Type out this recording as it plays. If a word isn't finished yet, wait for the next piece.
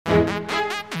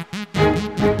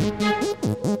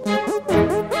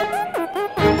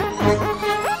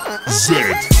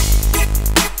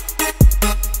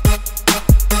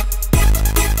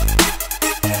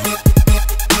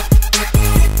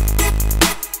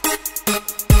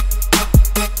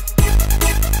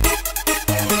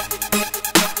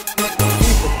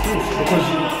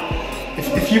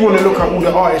you want to look at all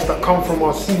the artists that come from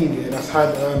our scene, yeah, that's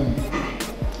had,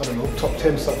 I don't know, top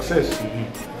 10 success,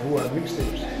 who had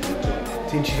mixtapes.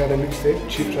 Tinchy's had a mixtape,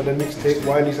 Chips had a mixtape,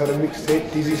 Wiley's had a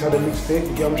mixtape, Dizzy's had a mixtape,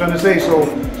 you get what I'm trying to say? So,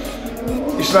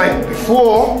 it's like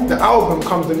before the album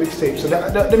comes the mixtape. So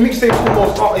the mixtape is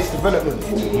almost artist development.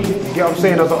 You get what I'm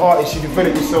saying? As an artist, you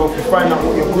develop yourself, you find out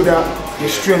what you're good at, your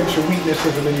strengths, your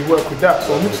weaknesses, and then you work with that.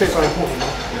 So mixtapes are important.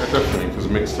 Yeah, definitely, because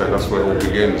mixtape, that's where it all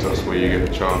begins. That's where you get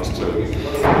the chance to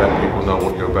let people know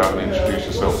what you're about and introduce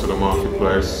yourself to the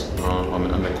marketplace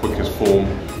in the quickest form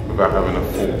without having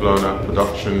a full-blown out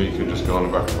production. You can just go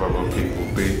on the back of other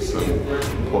people's beats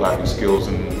and put out your skills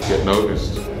and get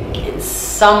noticed. In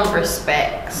some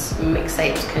respects,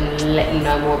 mixtapes can let you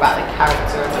know more about the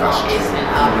character of an artist and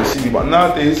how. But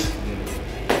nowadays,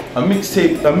 a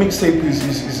mixtape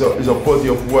is a body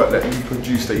of work that you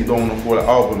produce that you don't want to call an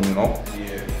album, you know.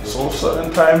 Yeah. So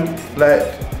certain time, like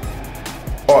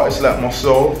artists like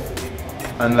myself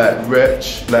and like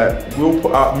Wretch, like we'll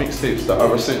put out mixtapes that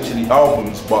are essentially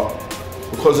albums, but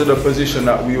because of the position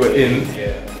that we were in,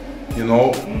 you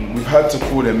know, we've had to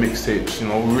call them mixtapes. You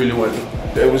know, we really want.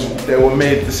 They were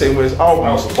made the same way as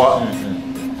albums, but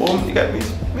you get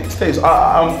these mixtapes.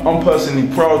 I'm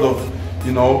personally proud of,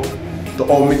 you know, the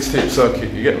old mixtape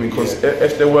circuit. You get me? Because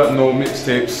if there weren't no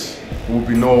mixtapes, there would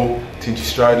be no Tinchy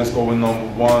Striders going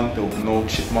 #1. There would be no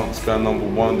Chipmunks going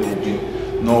 #1. There would be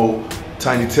no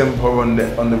Tiny Tempo on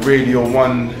the Radio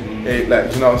 1.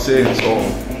 Like, you know what I'm saying? So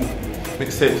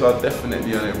mixtapes are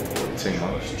definitely an important thing.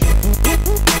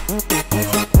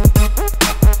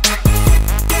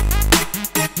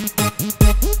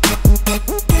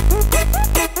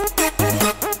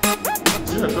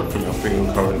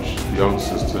 Encourage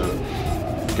youngsters to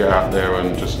get out there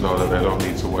and just know that they don't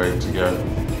need to wait to get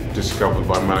discovered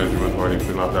by management or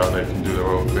anything like that. They can do their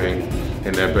own thing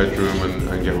in their bedroom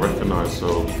and get recognised.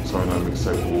 So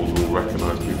mixtape awards will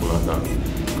recognise people like that.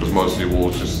 Because most of the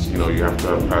awards just, you know, you have to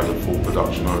have had a full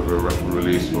production over a record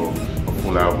release or a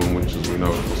full album, which, as we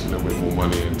know, costs a little bit more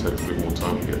money and takes a bit more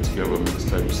time to get together.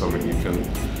 Mixtape is something you can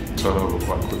turn over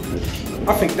quite quickly.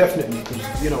 I think definitely,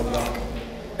 because, you know, like,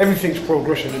 everything's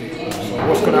progression, isn't it? So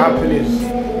what's going to happen is,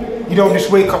 you don't just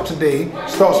wake up today,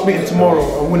 start spitting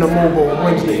tomorrow and win a mobile on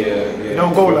Wednesday. You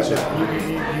don't go like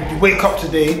that. You wake up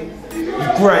today, you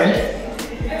grind,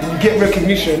 and you get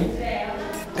recognition,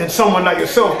 then someone like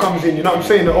yourself comes in, you know what I'm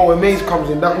saying? The OMAs comes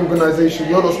in, that organisation,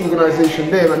 your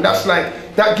organisation there, and that's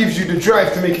like, that gives you the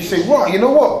drive to make you say, wow, you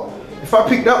know what? If I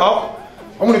pick that up,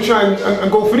 I'm going to try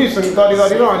and go for this and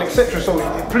da-di-da-di-da and etc. So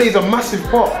it plays a massive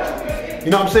part. You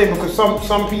know what I'm saying? Because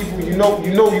some people, you know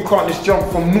you can't just jump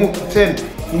from 0 to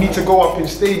 10. You need to go up in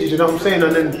stages, you know what I'm saying?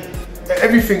 And then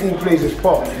everything all plays its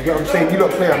part. You get what I'm saying? You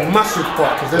lot play a massive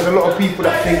part, because there's a lot of people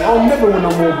that think, I'll never win a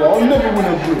mobile, I'll never win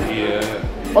a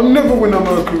blue, I'll never win a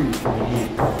Mercury.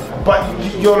 But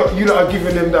you lot are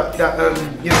giving them that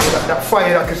you know, that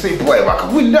fire that can say, boy, if I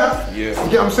can win that, you get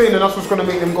what I'm saying? And that's what's going to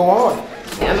make them go hard.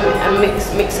 And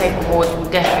mixtape awards will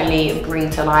definitely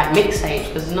bring to light mixtapes,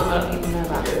 because not a lot of people know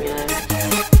about them, you know.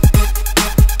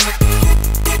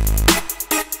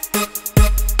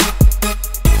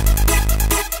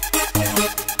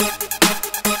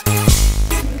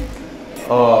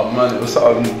 Oh man, it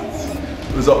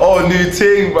was a whole new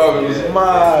thing, bro. It was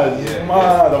mad. It was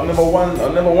mad. I've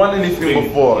never won anything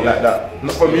before like that.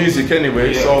 Not for music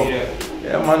anyway. So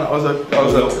yeah, man, it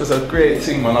was a great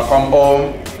thing, man. I come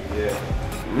home,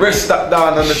 rest that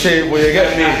down on the table. You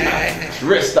get me?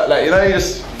 Rest that, like, you know, you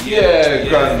just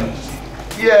grand.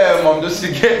 Yeah, mum, just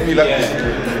to get me like this.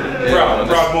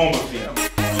 Proud moment for you.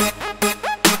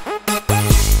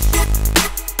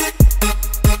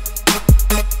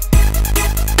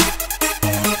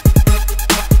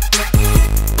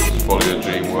 Follow your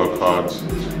dream, work hard,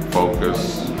 focus,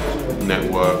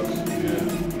 network,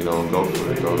 you know, and go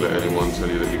for it. Don't let anyone tell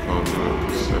you that you can't do it,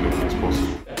 because anything's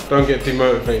possible. Don't get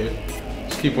demotivated.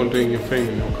 Just keep on doing your thing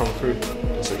and it'll come through.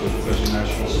 That's a good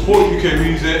position. Support UK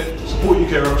music, support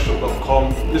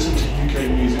UKRapshop.com, listen to UK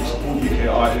music, support UK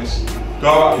artists, go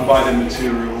out and buy their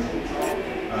material,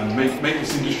 and make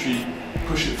this industry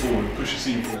push it forward, push the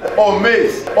scene forward. OMA.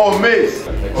 OMA.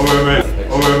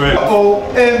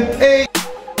 OMA.